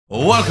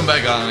Welcome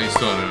back guys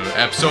to another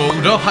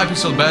episode of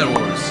hypixel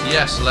Bedwars.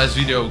 Yes, last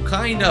video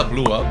kinda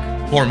blew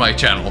up, for my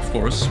channel of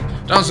course.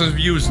 Thousands of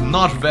views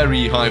not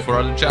very high for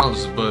other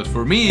channels, but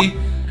for me,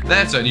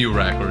 that's a new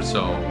record,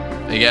 so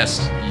I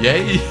guess,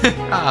 yay!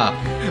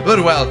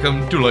 But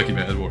welcome to Lucky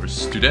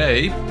Bedwars.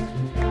 Today,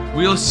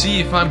 we'll see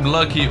if I'm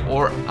lucky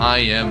or I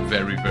am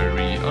very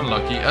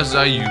unlucky, as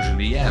I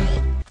usually am.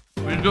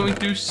 We're going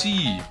to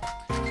see.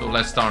 So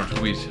let's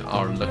start with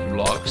our lucky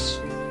blocks.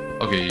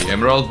 Okay,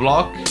 emerald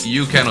block,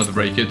 you cannot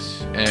break it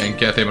and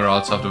get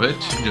emeralds out of it,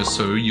 just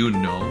so you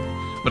know.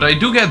 But I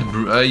do get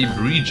a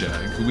breach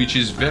egg, which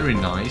is very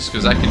nice,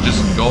 because I can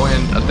just go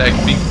and attack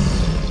pink.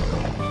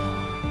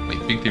 Wait,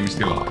 pink team is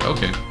still alive,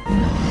 okay.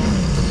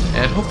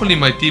 And hopefully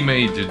my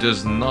teammate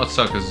does not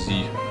suck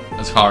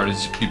as hard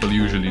as people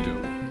usually do.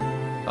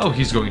 Oh,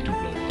 he's going to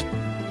blow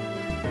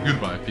up.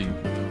 Goodbye, pink.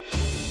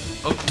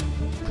 Oh,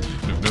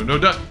 no.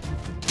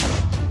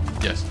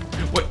 Yes.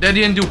 What? That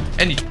didn't do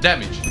any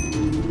damage.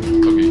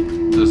 Okay,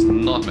 does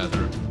not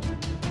matter.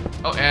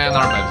 Oh, and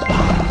our med's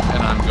gone.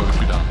 And I'm going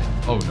to die.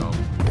 Oh no.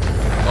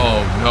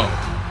 Oh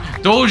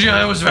no. Told you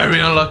I was very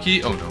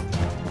unlucky. Oh no.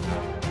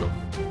 Go.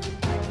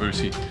 Where is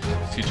he?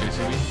 Is he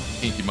chasing me? I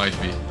think he might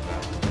be.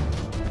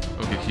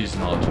 Okay, he's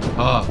not.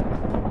 Ah.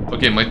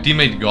 Okay, my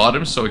teammate got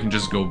him, so I can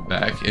just go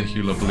back and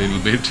heal up a little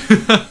bit.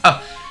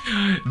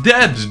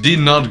 That did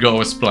not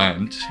go as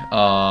planned.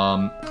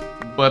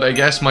 But I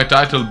guess my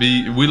title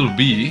will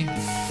be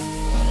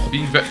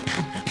being very...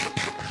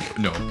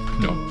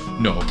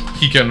 No,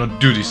 he cannot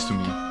do this to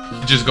me.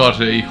 He just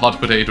got a hot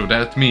potato.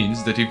 That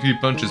means that if he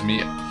punches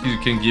me, he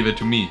can give it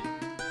to me.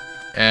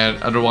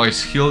 And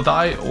otherwise he'll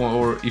die,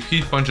 or if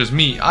he punches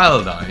me,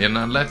 I'll die. And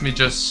let me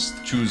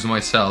just choose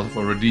myself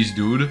over this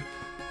dude.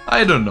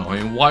 I don't know,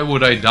 and why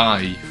would I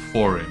die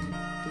for him?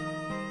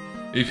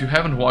 If you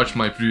haven't watched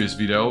my previous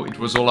video, it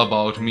was all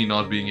about me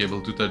not being able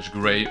to touch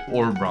grey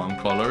or brown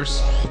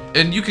colors.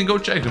 And you can go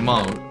check them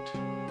out.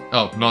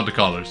 Oh, not the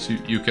colors,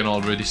 you can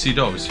already see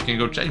those. You can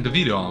go check the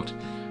video out.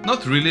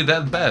 Not really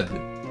that bad.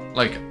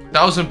 Like,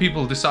 1,000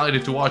 people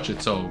decided to watch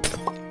it, so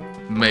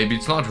maybe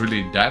it's not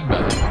really that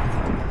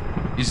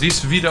bad. Is this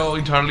video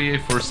entirely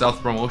for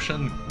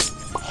self-promotion?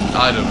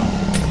 I don't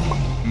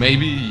know.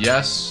 Maybe,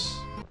 yes.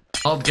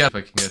 I'll get if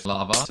I can get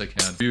lava, I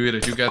can do it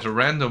if you get a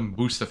random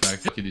boost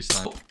effect. Okay, this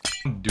time.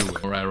 Do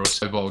it. Or arrows.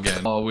 Ball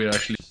again. Oh, we're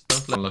actually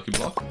playing lucky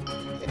block.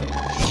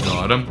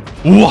 Got him.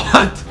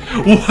 What?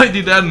 Why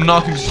did that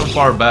knock him so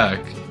far back?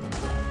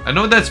 I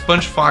know that's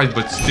punch 5,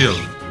 but still.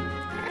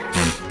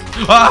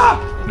 Ah!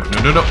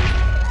 No.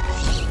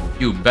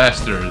 You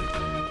bastard.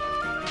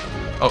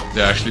 Oh,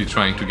 they're actually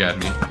trying to get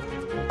me.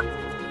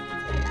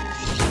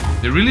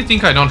 They really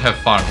think I don't have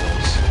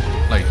fireballs.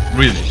 Like,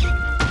 really.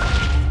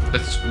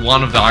 That's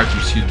one of the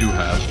items you do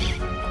have.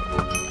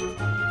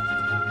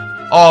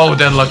 Oh,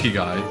 that lucky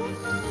guy.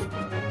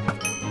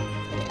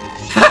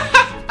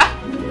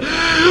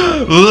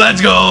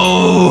 Let's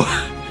go!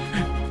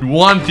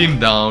 One team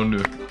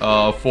down,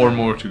 4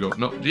 more to go.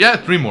 No, yeah,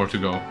 3 more to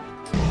go.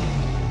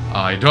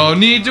 I don't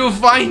need to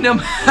find them.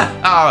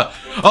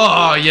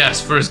 Oh,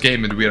 yes, first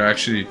game and we're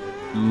actually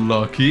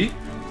lucky.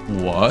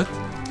 What?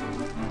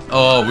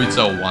 Oh, it's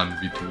a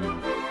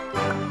 1v2.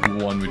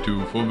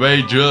 1v2 for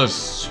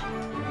wages.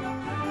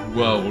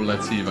 Well,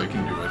 let's see if I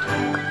can do it.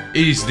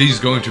 Is this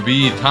going to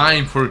be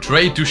time for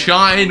trade to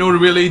shine, or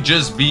will it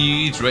just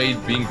be trade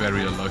being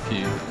very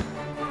unlucky?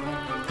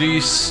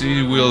 This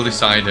will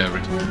decide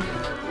everything.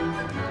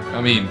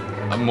 I mean,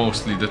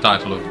 mostly the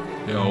title of,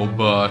 you know,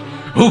 but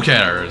who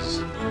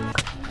cares?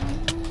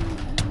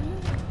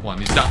 One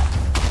is down.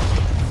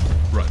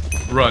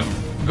 Run.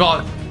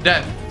 God,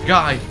 that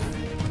guy.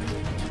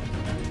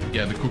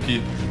 Yeah, the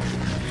cookie.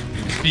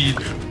 Speed.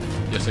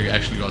 Yes, I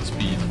actually got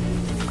speed.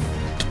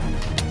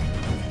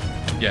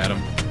 Get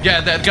him.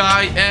 Get that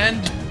guy and...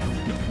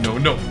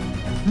 No.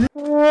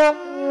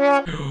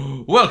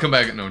 Welcome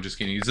back. No, just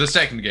kidding. It's the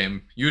second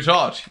game. You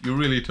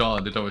really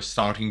thought that I was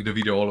starting the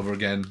video all over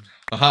again.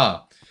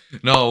 Haha.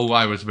 No,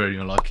 I was very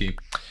unlucky.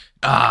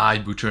 I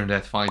butchered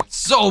that fight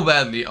so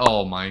badly.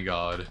 Oh my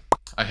god.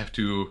 I have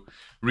to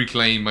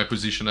reclaim my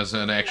position as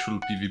an actual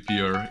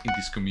PvPer in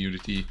this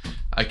community.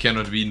 I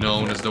cannot be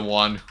known as the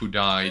one who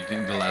died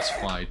in the last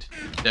fight.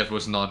 That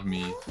was not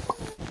me.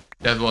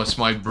 That was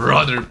my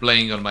brother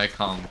playing on my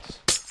account.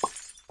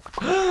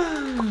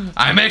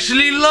 I'm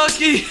actually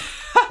lucky!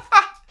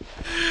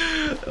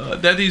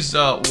 That is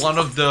one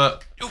of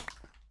the...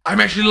 I'm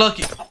actually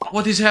lucky!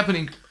 What is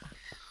happening?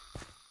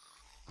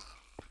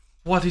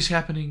 What is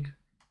happening?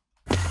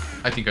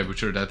 I think I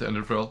butchered that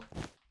Ender Pearl.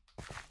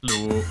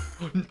 No!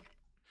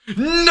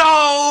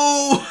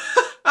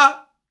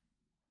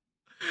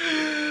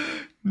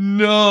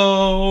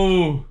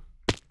 No!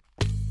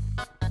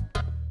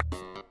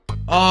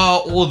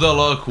 Oh, all the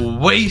luck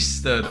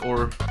wasted,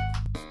 or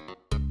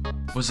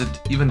was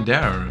it even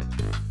there?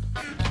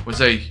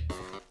 Was I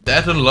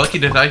that unlucky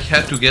that I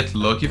had to get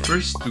lucky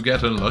first to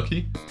get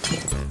unlucky?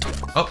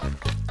 Oh.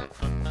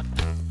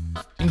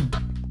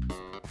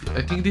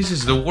 I think this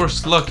is the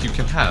worst luck you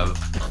can have.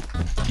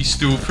 Is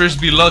to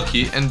first be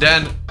lucky and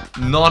then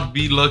not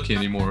be lucky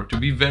anymore, to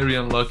be very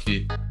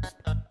unlucky.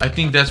 I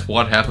think that's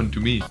what happened to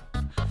me.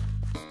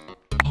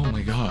 Oh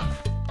my god.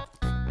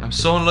 I'm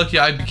so unlucky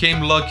I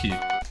became lucky.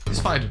 This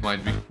fight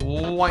might be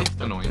quite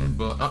annoying,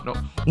 but no.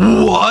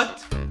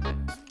 What?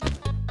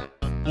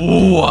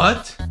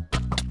 What?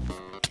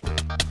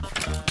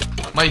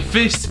 My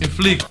fist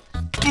inflict.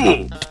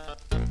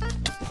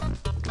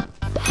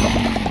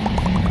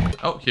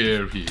 Oh,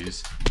 here he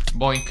is.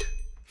 Boink.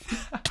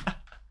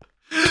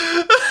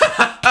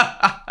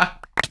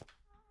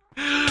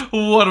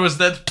 What was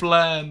that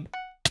plan?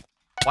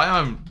 Why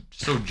am I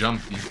so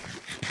jumpy?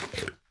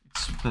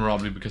 It's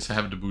probably because I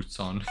have the boots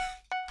on.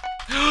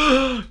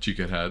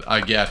 Chicken head.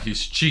 I get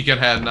his chicken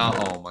head now.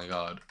 Oh my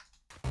god.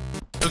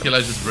 Okay,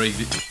 let's just break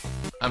this.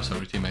 I'm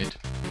sorry, teammate.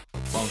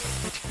 Bonk.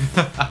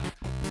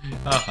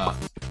 Haha.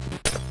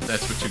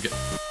 That's what you get.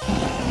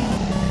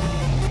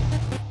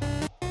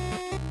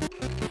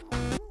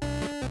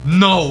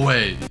 No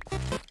way!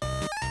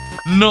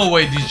 No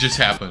way this just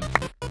happened.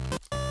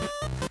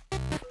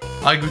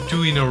 I got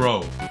 2 in a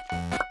row.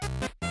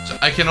 So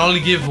I can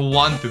only give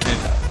 1 to him.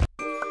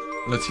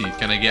 Let's see,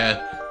 can I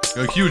get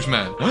a huge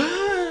man? I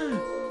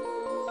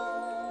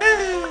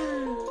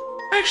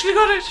actually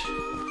got it!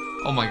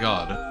 Oh my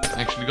god,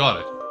 I actually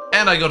got it.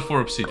 And I got 4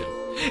 obsidian.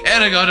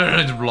 And I got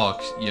 100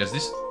 blocks. Yes,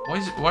 this...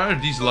 Why are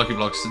these lucky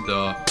blocks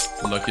the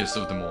luckiest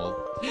of them all?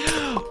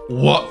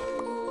 What?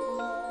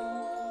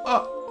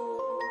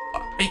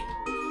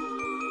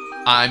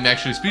 I'm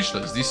actually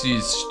speechless. This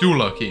is too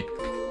lucky.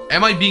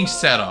 Am I being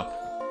set up?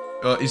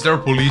 Is there a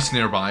police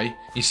nearby?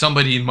 Is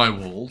somebody in my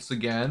walls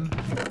again?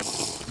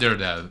 They're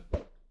dead.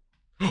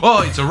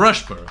 Oh, it's a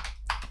rush burr.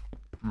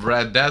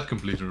 Read that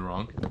completely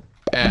wrong.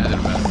 And the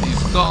red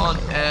is gone.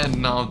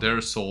 And now their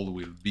soul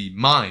will be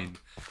mine.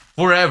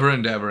 Forever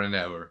and ever and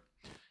ever.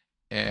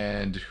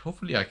 And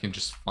hopefully I can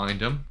just find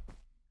them.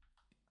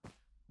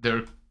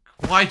 They're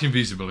quite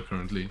invisible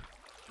currently.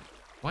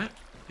 What?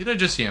 Did I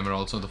just see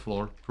emeralds on the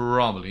floor?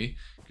 Probably.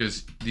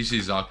 Because this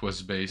is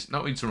Aqua's base.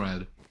 No, it's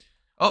red.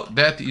 Oh,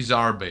 that is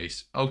our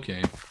base.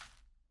 Okay.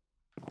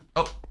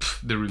 Oh,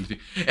 the reality.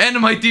 And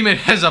my teammate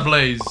has a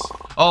blaze.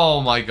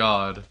 Oh my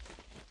god.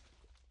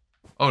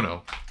 Oh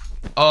no.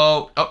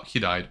 Oh, he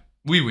died.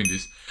 We win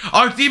this.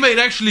 Our teammate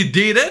actually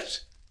did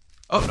it?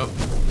 Oh no.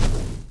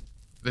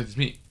 That is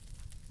me.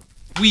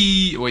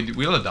 Wait,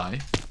 will I die?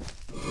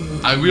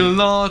 I will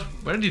not.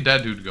 Where did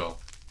that dude go?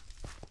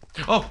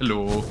 Oh,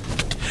 hello.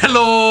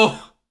 Hello!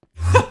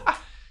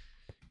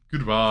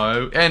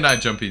 Goodbye. And I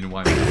jump in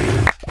one.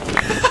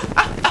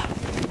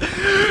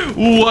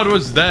 What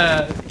was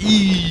that?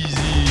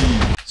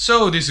 Easy.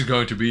 So this is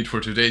going to be it for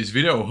today's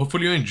video.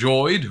 Hopefully you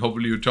enjoyed.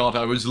 Hopefully you thought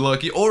I was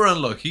lucky or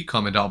unlucky.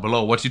 Comment down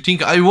below what you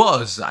think I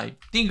was. I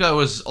think I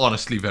was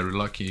honestly very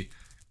lucky.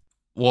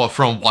 Well,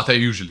 from what I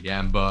usually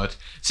am, but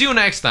see you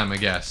next time, I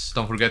guess.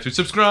 Don't forget to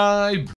subscribe.